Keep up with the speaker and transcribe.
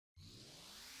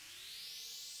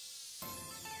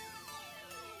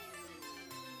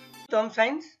term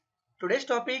science. Today's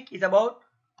topic is about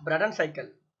Bratton cycle.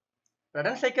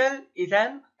 Bratton cycle is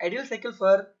an ideal cycle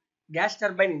for gas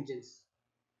turbine engines.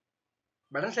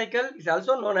 Bratton cycle is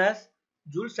also known as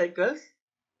Joules cycles,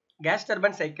 gas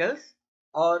turbine cycles,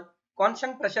 or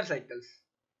constant pressure cycles.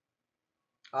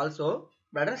 Also,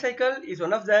 Bratton cycle is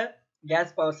one of the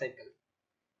gas power cycle.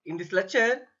 In this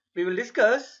lecture, we will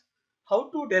discuss how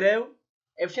to derive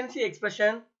efficiency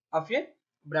expression of a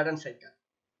Bratton cycle.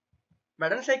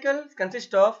 Bratton cycle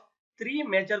consists of three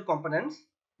major components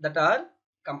that are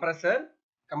compressor,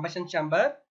 combustion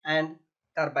chamber, and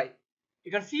turbine.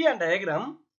 You can see on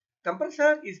diagram,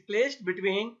 compressor is placed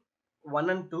between 1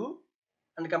 and 2,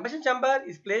 and combustion chamber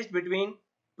is placed between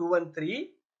 2 and 3,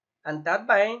 and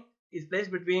turbine is placed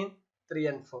between 3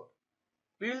 and 4.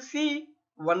 We will see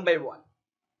one by one.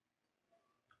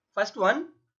 First one,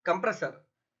 compressor.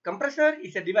 Compressor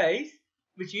is a device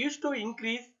which used to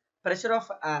increase pressure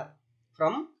of air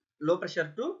from low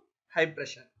pressure to high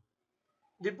pressure.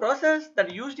 The process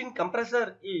that used in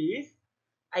compressor is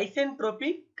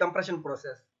isentropic compression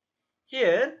process.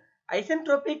 Here,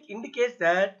 isentropic indicates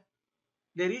that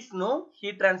there is no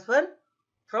heat transfer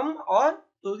from or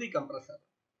to the compressor,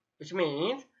 which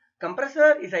means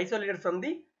compressor is isolated from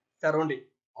the surrounding,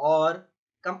 or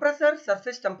compressor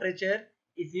surface temperature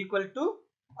is equal to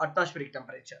atmospheric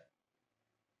temperature.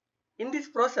 In this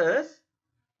process,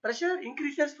 pressure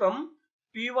increases from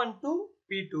P1 to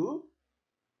P2,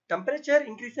 temperature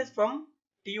increases from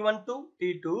T1 to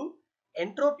T2,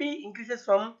 entropy increases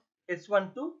from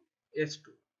S1 to S2,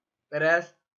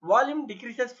 whereas volume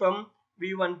decreases from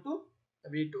V1 to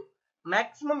V2.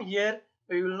 Maximum here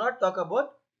we will not talk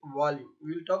about volume,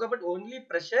 we will talk about only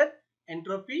pressure,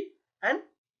 entropy, and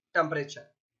temperature.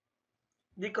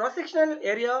 The cross-sectional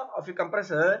area of a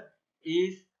compressor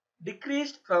is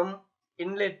decreased from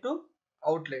inlet to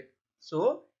outlet,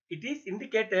 so it is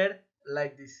indicated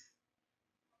like this.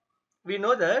 We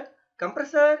know that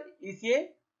compressor is a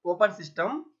open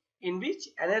system in which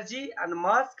energy and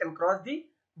mass can cross the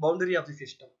boundary of the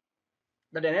system.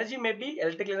 That energy may be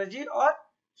electrical energy or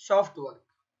shaft work.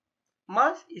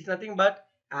 Mass is nothing but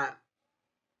air.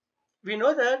 We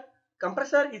know that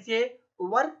compressor is a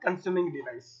work consuming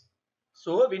device.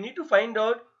 So we need to find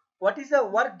out what is the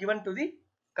work given to the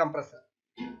compressor.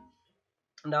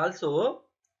 And also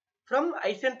from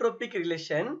isentropic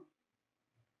relation,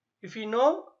 if you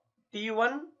know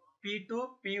T1, P2,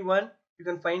 P1, you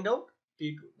can find out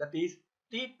T2. That is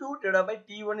T2 divided by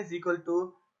T1 is equal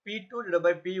to P2 divided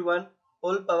by P1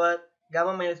 whole power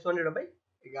gamma minus 1 divided by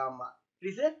gamma. It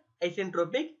is a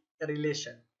isentropic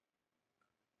relation.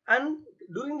 And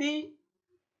during the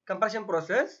compression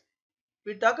process,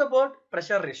 we talk about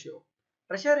pressure ratio.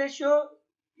 Pressure ratio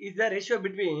is the ratio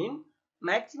between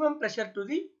maximum pressure to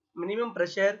the minimum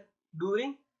pressure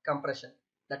during compression.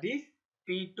 That is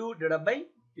P2 divided by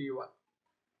P1.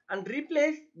 And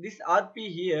replace this Rp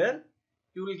here,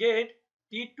 you will get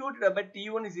T2 divided by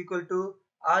T1 is equal to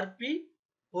Rp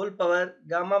whole power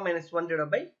gamma minus 1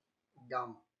 divided by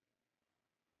gamma.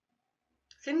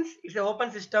 Since it's an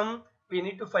open system, we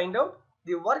need to find out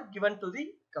the work given to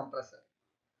the compressor.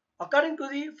 According to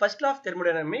the first law of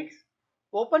thermodynamics,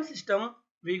 open system,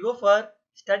 we go for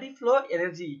steady flow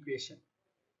energy equation.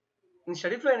 In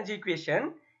steady flow energy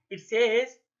equation, it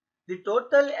says the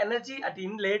total energy at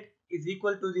inlet is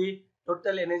equal to the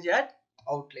total energy at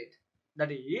outlet.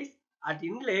 That is, at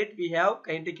inlet we have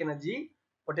kinetic energy,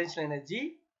 potential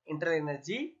energy, internal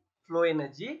energy, flow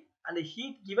energy, and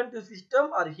heat given to the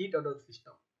system or heat out of the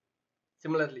system.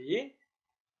 Similarly,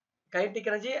 kinetic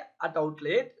energy at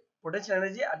outlet, potential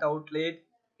energy at outlet,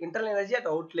 internal energy at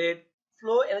outlet,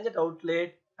 flow energy at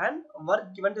outlet, and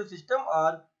work given to the system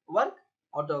or work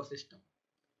out of system.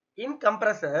 In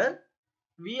compressor,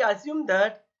 we assume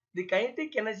that the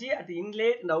kinetic energy at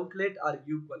inlet and outlet are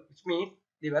equal, which means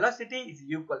the velocity is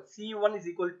equal. C1 is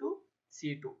equal to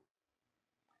C2.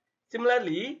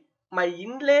 Similarly, my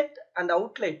inlet and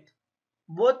outlet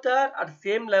both are at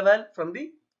same level from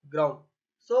the ground.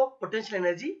 So potential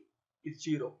energy is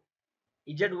 0.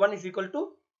 Z1 is equal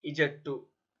to Z2.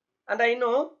 And I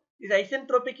know this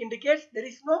isentropic indicates there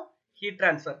is no heat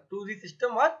transfer to the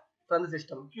system or from the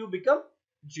system. Q become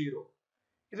 0.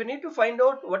 If you need to find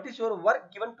out what is your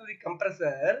work given to the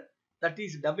compressor, that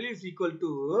is W is equal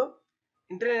to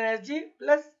internal energy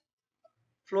plus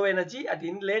flow energy at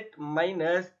inlet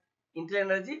minus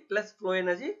internal energy plus flow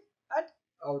energy at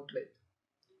outlet.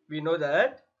 We know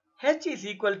that H is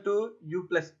equal to U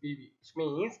plus PV, which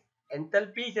means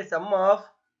enthalpy is a sum of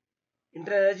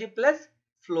internal energy plus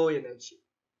flow energy.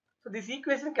 So this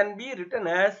equation can be written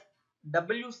as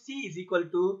WC is equal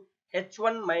to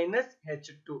H1 minus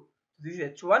H2. This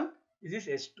is H1, this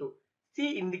is H2.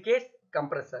 C indicates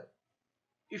compressor.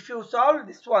 If you solve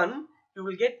this one, you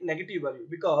will get negative value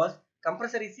because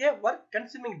compressor is a work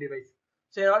consuming device.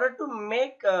 So in order to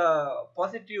make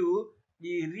positive,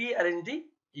 we rearrange the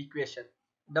equation.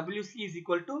 WC is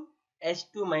equal to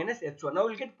H2 minus H1. Now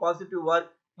we will get positive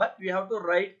work, but we have to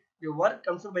write the work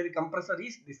consumed by the compressor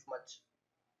is this much.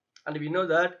 And we know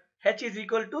that H is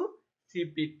equal to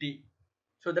CPT.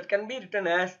 So that can be written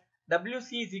as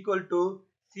WC is equal to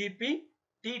CP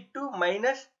T2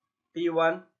 minus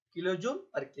T1 kilojoule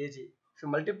per kg. If you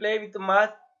multiply with mass,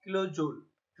 kilojoule.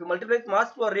 If you multiply with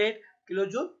mass flow rate,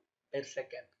 kilojoule per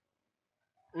second.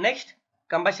 Next,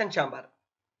 combustion chamber.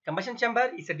 Combustion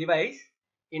chamber is a device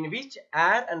in which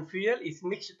air and fuel is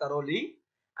mixed thoroughly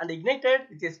and ignited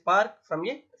with a spark from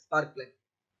a spark plug.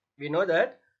 We know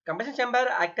that combustion chamber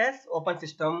acts as open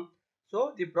system.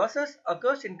 So the process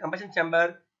occurs in combustion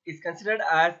chamber is considered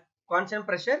as constant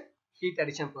pressure heat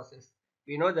addition process.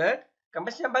 We know that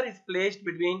combustion chamber is placed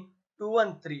between 2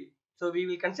 and 3. So we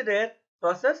will consider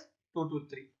process 2 to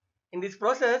 3. In this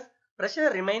process, pressure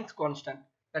remains constant.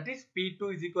 That is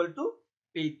P2 is equal to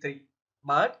P3.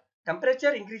 But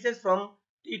temperature increases from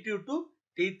T2 to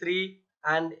T3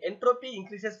 and entropy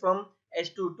increases from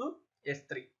S2 to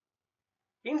S3.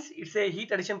 Since it's a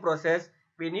heat addition process,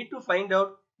 we need to find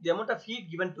out the amount of heat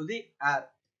given to the air.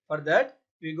 For that,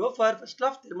 we go for first law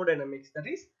of thermodynamics, that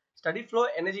is steady flow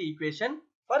energy equation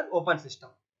for open system.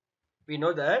 We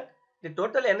know that the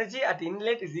total energy at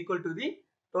inlet is equal to the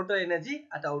total energy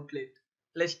at outlet.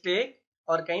 Let's take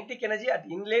our kinetic energy at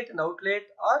inlet and outlet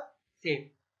are same.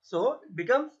 So it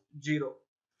becomes 0.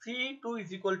 C2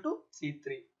 is equal to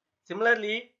C3.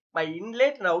 Similarly, my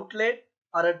inlet and outlet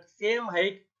are at same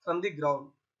height from the ground.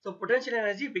 So potential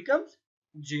energy becomes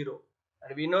 0.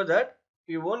 And we know that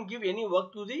we won't give any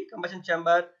work to the combustion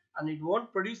chamber and it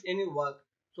won't produce any work.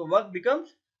 So work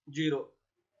becomes 0.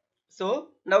 So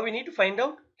now we need to find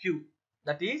out Q,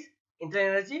 that is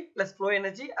internal energy plus flow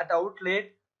energy at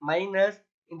outlet minus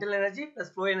internal energy plus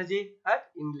flow energy at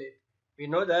inlet. We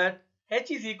know that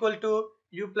H is equal to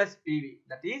U plus PV,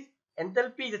 that is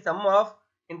enthalpy is the sum of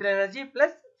internal energy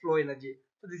plus flow energy.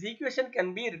 So this equation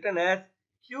can be written as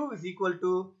Q is equal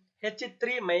to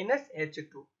H3 minus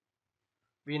H2.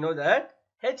 We know that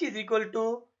H is equal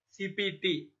to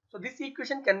CPT. So this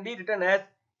equation can be written as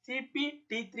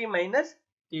CPT3 minus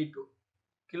T2.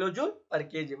 Kilojoule per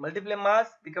kg. Multiply mass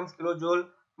becomes kilojoule.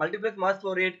 Multiply mass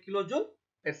flow rate kilojoule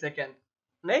per second.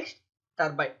 Next,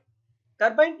 turbine.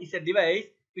 Turbine is a device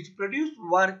which produces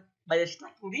work by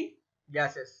extracting the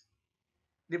gases.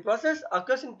 The process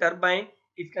occurs in turbine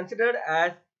is considered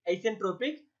as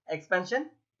isentropic expansion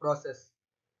process.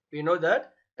 We know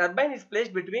that turbine is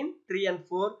placed between 3 and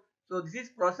 4. So this is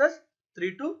process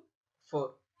 3 to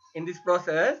 4. In this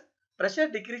process, pressure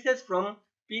decreases from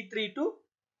P3 to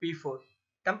P4.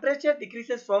 Temperature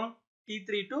decreases from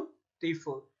T3 to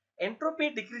T4.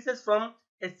 Entropy decreases from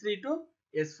S3 to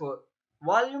S4.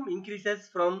 Volume increases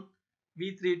from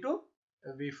V3 to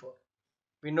V4.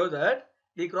 We know that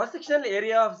the cross-sectional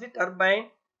area of the turbine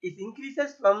is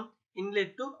increases from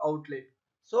inlet to outlet.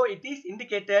 So it is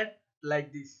indicated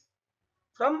like this.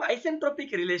 From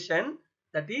isentropic relation,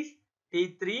 that is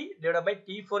T3 divided by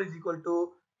T4 is equal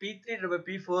to P3 divided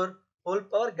by P4 whole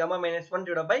power gamma minus 1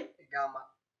 divided by gamma.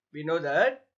 We know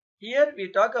that here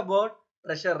we talk about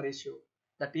pressure ratio.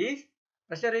 That is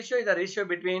pressure ratio is the ratio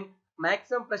between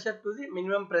maximum pressure to the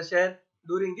minimum pressure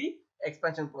during the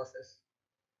expansion process.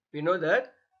 We know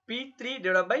that P3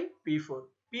 divided by P4.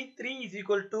 P3 is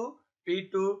equal to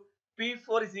P2.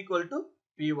 P4 is equal to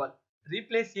P1.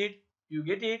 Replace it. You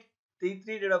get it.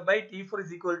 T3 divided by T4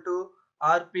 is equal to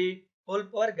Rp whole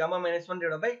power gamma minus 1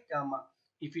 divided by gamma.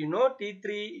 If you know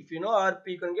T3, if you know Rp,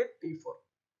 you can get T4.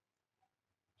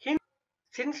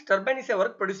 Since turbine is a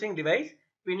work producing device,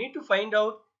 we need to find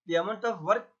out the amount of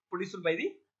work produced by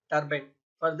the turbine.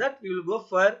 For that, we will go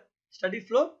for steady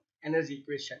flow energy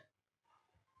equation.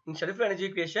 In steady flow energy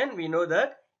equation, we know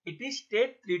that it is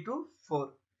state 3 to 4.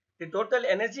 The total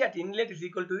energy at inlet is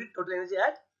equal to the total energy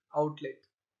at outlet.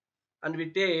 And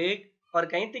we take our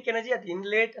kinetic energy at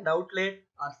inlet and outlet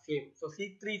are same. So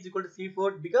C3 is equal to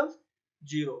C4 becomes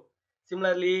 0.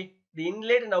 Similarly, the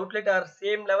inlet and outlet are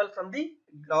same level from the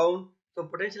ground. So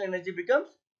potential energy becomes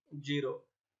 0.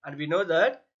 And we know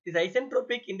that this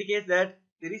isentropic indicates that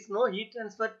there is no heat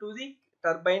transfer to the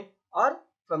turbine or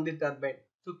from the turbine.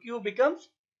 So Q becomes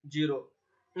 0.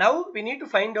 Now we need to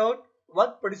find out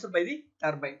work produced by the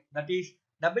turbine. That is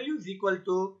W is equal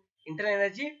to internal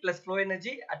energy plus flow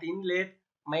energy at inlet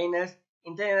minus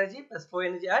internal energy plus flow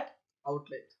energy at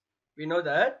outlet. We know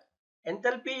that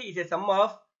enthalpy is a sum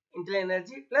of internal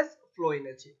energy plus flow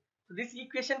energy. So this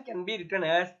equation can be written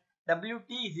as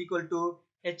Wt is equal to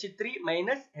H3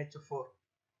 minus H4.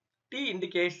 T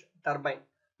indicates turbine.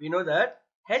 We know that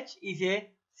H is a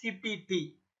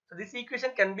CPT. So this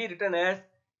equation can be written as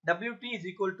Wt is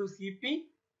equal to Cp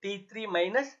T3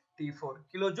 minus T4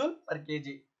 kilojoule per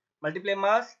kg. Multiply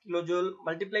mass kilojoule,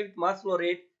 multiply with mass flow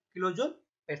rate kilojoule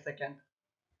per second.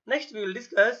 Next we will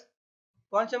discuss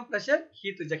constant pressure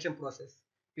heat rejection process.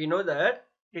 We know that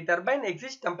the turbine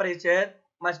exit temperature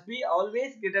must be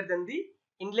always greater than the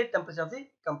inlet temperature of the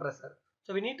compressor.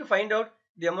 So we need to find out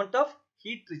the amount of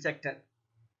heat rejected.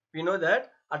 We know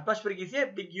that atmospheric is a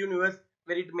big universe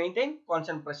where it maintains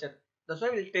constant pressure. That's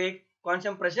why we will take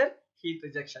constant pressure heat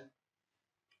rejection.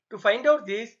 To find out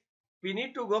this, we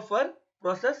need to go for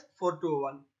process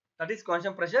 421. That is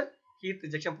constant pressure heat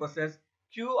rejection process.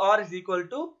 QR is equal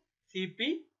to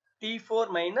Cp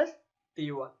T4 minus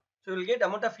T1. So we will get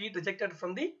amount of heat rejected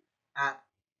from the air.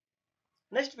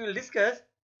 Next we will discuss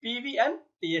PV and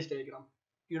TS diagram.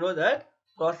 You know that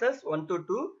process 1 to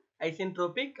 2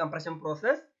 isentropic compression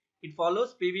process. It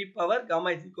follows PV power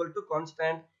gamma is equal to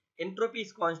constant, entropy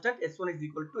is constant, S1 is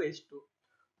equal to S2.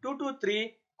 2 to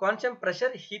 3 constant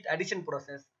pressure heat addition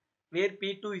process where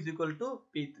P2 is equal to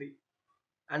P3.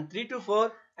 And 3 to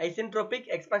 4 isentropic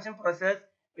expansion process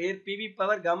where PV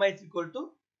power gamma is equal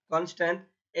to constant,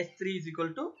 S3 is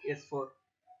equal to S4.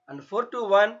 And 4 to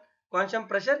 1 constant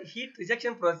pressure heat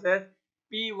rejection process,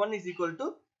 P1 is equal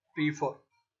to P4.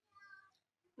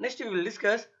 Next we will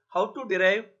discuss how to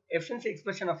derive efficiency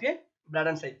expression of a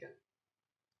Brayton cycle.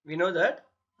 We know that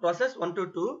process 1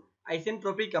 to 2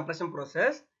 isentropic compression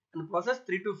process and process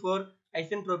 3 to 4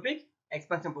 isentropic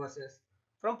expansion process.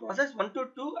 From process 1 to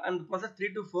 2 and process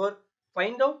 3 to 4,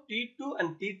 find out T2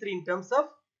 and T3 in terms of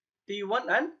T1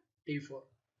 and T4.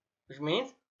 Which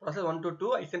means process 1 to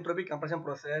 2 isentropic compression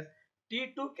process,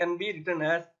 T2 can be written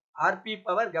as Rp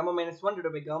power gamma minus 1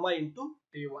 divided by gamma into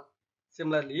T1.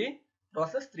 Similarly,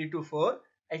 process 3 to 4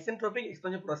 isentropic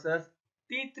expansion process,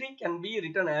 T3 can be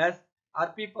written as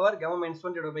Rp power gamma minus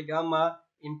 1 divided by gamma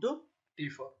into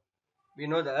T4. We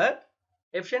know that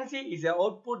efficiency is the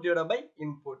output divided by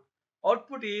input.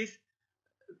 Output is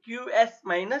Qs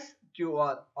minus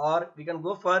Qr, or we can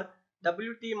go for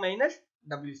Wt minus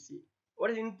Wc.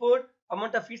 What is input?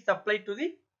 Amount of heat supplied to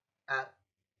the air.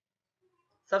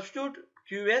 Substitute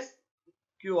Qs,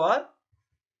 Qr.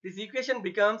 This equation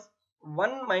becomes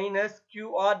 1 minus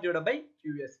Qr divided by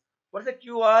Qs. What is the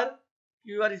Qr?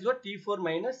 Qr is what? T4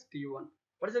 minus T1.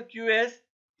 What is the Qs?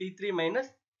 T3 minus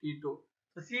T2.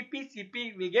 So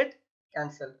Cp will get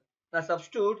cancelled. Now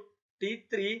substitute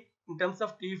T3 in terms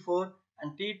of T4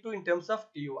 and T2 in terms of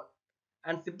T1.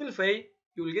 And simplify,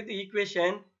 you will get the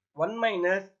equation 1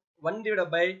 minus 1 divided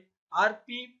by Rp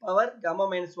power gamma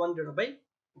minus 1 divided by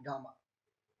gamma.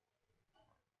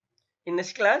 In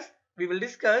next class, we will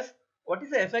discuss what is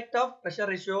the effect of pressure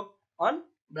ratio on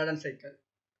Brayton cycle.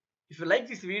 If you like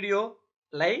this video,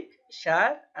 like,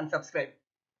 share and subscribe.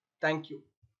 Thank you.